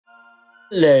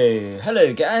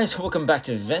Hello guys, welcome back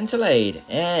to Ventilate.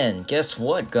 And guess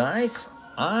what guys,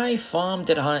 I farmed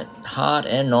it hard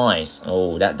and nice.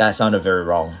 Oh, that sounded very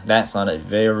wrong. That sounded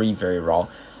very wrong.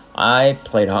 I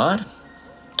played hard,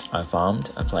 I farmed,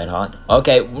 I played hard.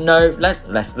 Okay, no,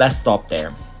 let's stop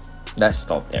there. Let's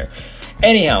stop there.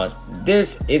 Anyhow,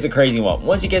 this is a crazy one.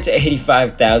 Once you get to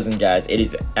 85,000 guys, it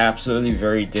is absolutely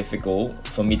very difficult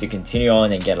for me to continue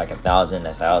on and get like 1,000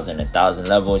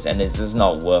 levels, and it's just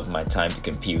not worth my time to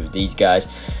compete with these guys.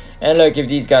 And look, if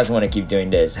these guys want to keep doing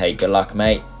this, hey, good luck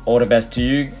mate, all the best to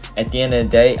you. At the end of the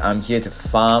day, I'm here to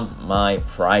farm my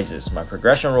prizes. My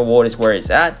progression reward is where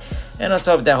it's at, and on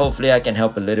top of that, hopefully I can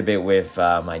help a little bit with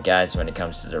my guys when it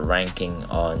comes to the ranking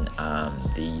on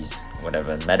these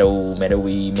whatever medal thing,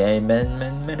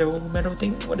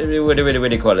 what do you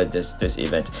call it, this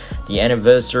event, the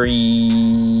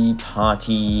anniversary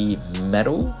party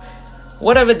medal,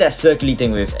 whatever that circly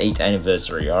thing with 8th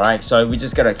anniversary. All right, so we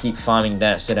just gotta keep farming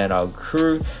that so that our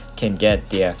crew can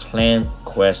get their clan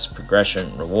quest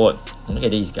progression reward. Look at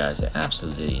these guys, they're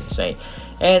absolutely insane.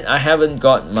 And I haven't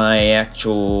got my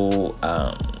actual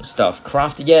stuff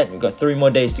crafted yet. We've got 3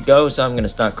 more days to go, so I'm gonna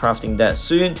start crafting that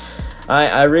soon.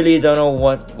 I really don't know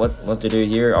what to do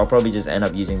here. I'll probably just end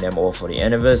up using them all for the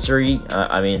anniversary.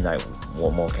 I mean, like,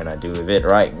 what more can I do with it,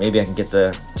 right? Maybe I can get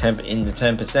the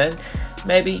 10%.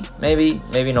 Maybe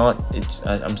not.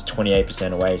 I'm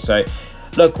 28% away. So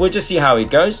look, we'll just see how it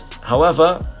goes.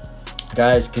 However,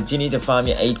 guys, continue to farm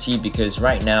your AT, because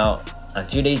right now,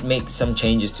 until they make some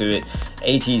changes to it,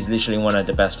 AT is literally one of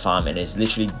the best farm, and it's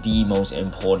literally the most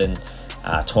important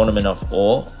tournament of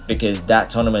all, because that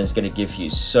tournament is going to give you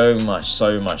so much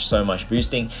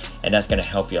boosting, and that's going to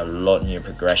help you a lot in your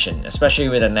progression, especially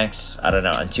with the next, I don't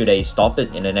know, until they stop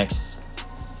it in the next,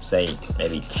 say,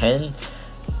 maybe 10,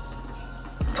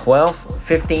 12,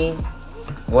 15,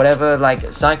 whatever,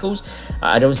 like, cycles.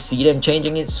 I don't see them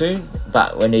changing it soon,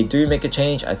 but when they do make a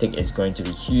change, I think it's going to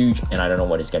be huge, and I don't know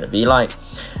what it's going to be like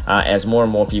as more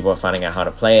and more people are finding out how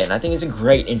to play it. And I think it's a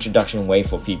great introduction way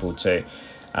for people to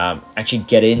actually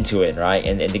get into it, right?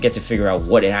 And they get to figure out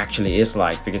what it actually is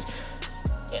like, because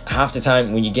half the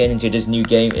time when you get into this new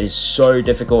game, it is so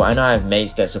difficult. I know I have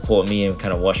mates that support me and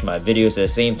kind of watch my videos at the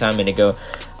same time, and they go,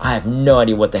 I have no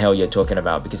idea what the hell you're talking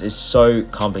about, because it's so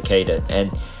complicated. And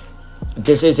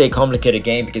this is a complicated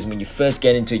game, because when you first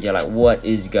get into it, you're like, what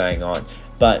is going on?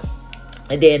 But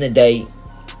at the end of the day,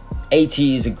 AT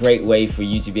is a great way for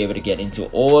you to be able to get into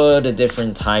all the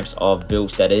different types of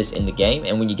builds that is in the game.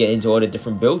 And when you get into all the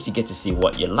different builds, you get to see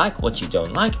what you like, what you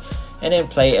don't like, and then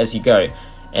play as you go.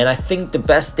 And I think the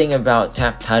best thing about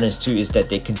TITANS 2 is that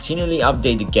they continually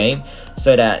update the game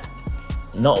so that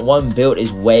not one build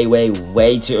is way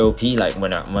too OP. Like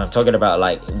when I'm talking about,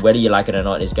 like, whether you like it or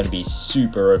not, it's going to be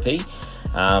super OP.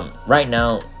 Right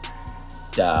now,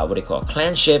 what do you call it?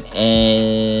 Clanship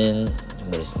and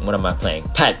what am I playing?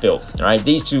 Pat build. All right,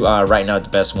 these two are right now the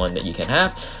best one that you can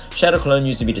have. Shadow Clone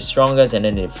used to be the strongest, and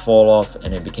then it fall off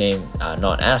and it became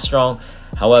not as strong.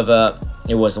 However,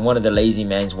 it was one of the lazy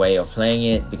man's way of playing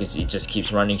it, because it just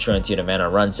keeps running through until the mana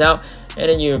runs out, and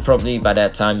then you probably, by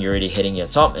that time, you're already hitting your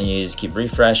top, and you just keep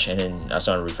refresh, and then that's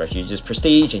not refresh, you just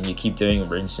prestige, and you keep doing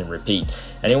rinse and repeat.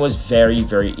 And it was very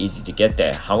easy to get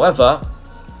there. However,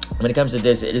 when it comes to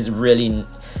this, it is really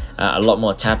a lot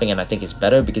more tapping, and I think it's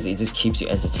better because it just keeps you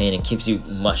entertained and keeps you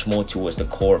much more towards the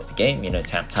core of the game, you know,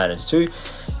 TITANS 2.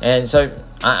 And so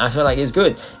I feel like it's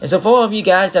good. And so for all of you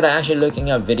guys that are actually looking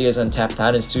at videos on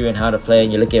TITANS 2 and how to play,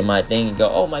 and you look at my thing and go,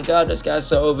 oh my god, this guy's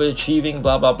so overachieving,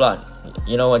 blah blah,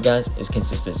 you know what guys, it's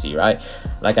consistency, right?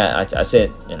 Like I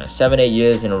said, you know, 7-8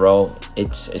 years in a row,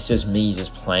 it's just me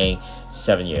just playing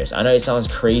 7 years. I know it sounds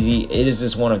crazy. It is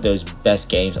just one of those best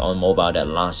games on mobile that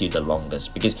lasts you the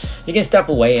longest, because you can step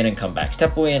away and then come back,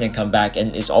 step away and then come back,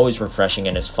 and it's always refreshing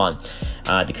and it's fun.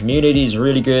 The community is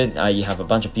really good. You have a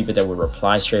bunch of people that will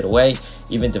reply straight away.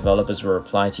 Even developers will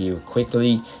reply to you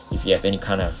quickly if you have any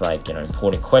kind of, like, you know,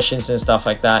 important questions and stuff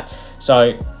like that.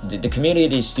 So the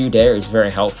community is still there. It's very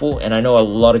helpful, and I know a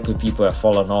lot of good people have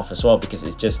fallen off as well, because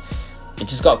it just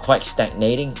got quite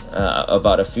stagnating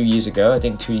about a few years ago, I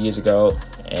think 2 years ago,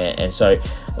 and so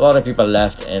a lot of people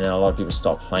left and a lot of people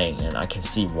stopped playing, and I can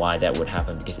see why that would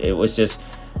happen, because it was just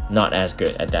not as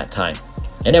good at that time.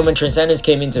 And then when Transcendence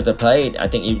came into the play, I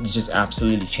think it just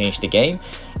absolutely changed the game.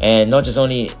 And not just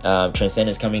only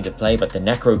Transcendence coming into play, but the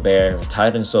Necro Bear,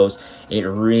 Titan Souls, it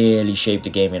really shaped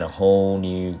the game in a whole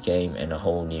new game in a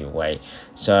whole new way.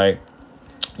 So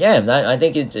yeah, I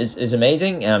think it's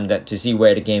amazing that to see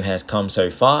where the game has come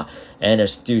so far, and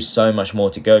there's still so much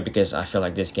more to go, because I feel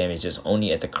like this game is just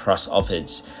only at the crust of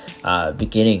its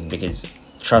beginning, because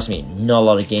trust me, not a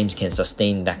lot of games can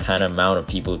sustain that kind of amount of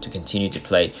people to continue to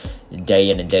play day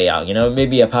in and day out. You know,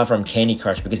 maybe apart from Candy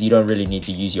Crush, because you don't really need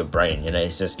to use your brain. You know,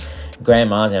 it's just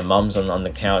grandmas and moms on the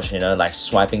couch, you know, like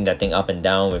swiping that thing up and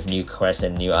down with new quests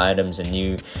and new items and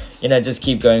new, you know, just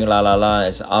keep going la la la.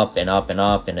 It's up and up and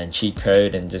up, and then cheat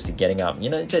code and just getting up. You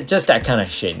know, just that kind of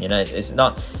shit. You know, it's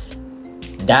not.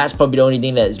 That's probably the only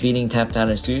thing that is beating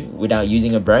TITANS 2 without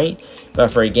using a brain.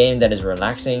 But for a game that is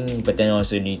relaxing, but then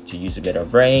also need to use a bit of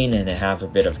brain and have a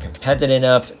bit of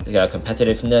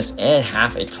competitiveness and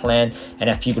have a clan and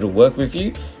have people to work with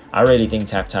you, I really think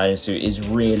TITANS 2 is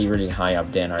really, really high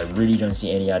up there, and I really don't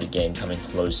see any other game coming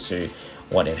close to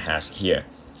what it has here.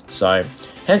 So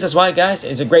hence that's why, guys,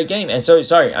 it's a great game. And so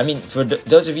sorry, I mean, for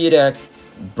those of you that are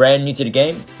brand new to the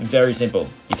game, very simple.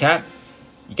 You tap,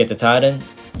 you get the Titan,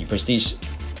 you prestige,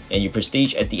 and you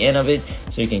prestige at the end of it,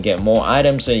 so you can get more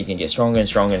items, so you can get stronger and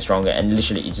stronger and stronger, and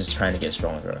literally it's just trying to get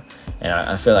stronger. And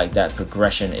I feel like that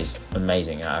progression is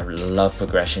amazing. I love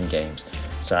progression games.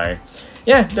 So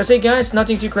yeah, that's it, guys.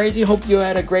 Nothing too crazy. Hope you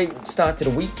had a great start to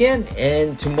the weekend,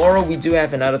 and tomorrow we do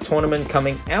have another tournament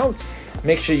coming out.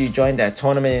 Make sure you join that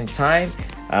tournament in time.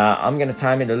 I'm gonna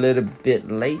time it a little bit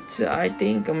later, I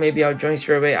think, or maybe I'll join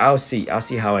straight away. I'll see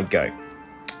how I go.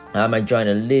 I might join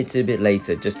a little bit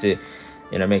later just to,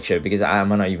 you know, make sure, because I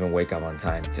might not even wake up on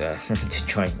time to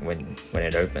join when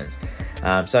it opens.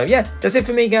 So yeah, that's it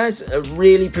for me, guys. I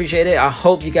really appreciate it. I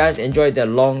hope you guys enjoyed that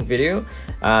long video.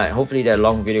 Hopefully that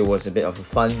long video was a bit of a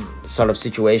fun sort of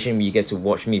situation where you get to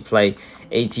watch me play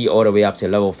AT all the way up to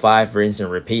level 5, rinse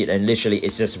and repeat, and literally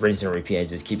it's just rinse and repeat. It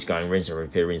just keeps going, rinse and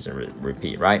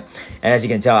repeat, right? And as you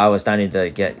can tell, I was starting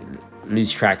to lose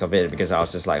track of it, because I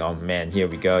was just like, oh man, here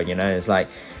we go. You know, it's like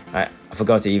I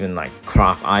forgot to even like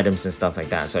craft items and stuff like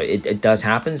that. So it does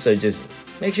happen. So just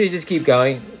make sure you just keep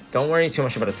going. Don't worry too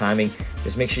much about the timing.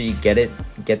 Just make sure you get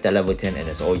that level 10, and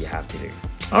that's all you have to do.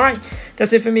 All right,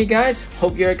 that's it for me, guys.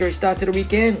 Hope you had a great start to the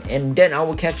weekend, and then I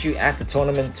will catch you at the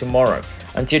tournament tomorrow.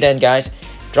 Until then, guys,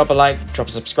 drop a like, drop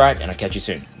a subscribe, and I'll catch you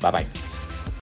soon. Bye bye.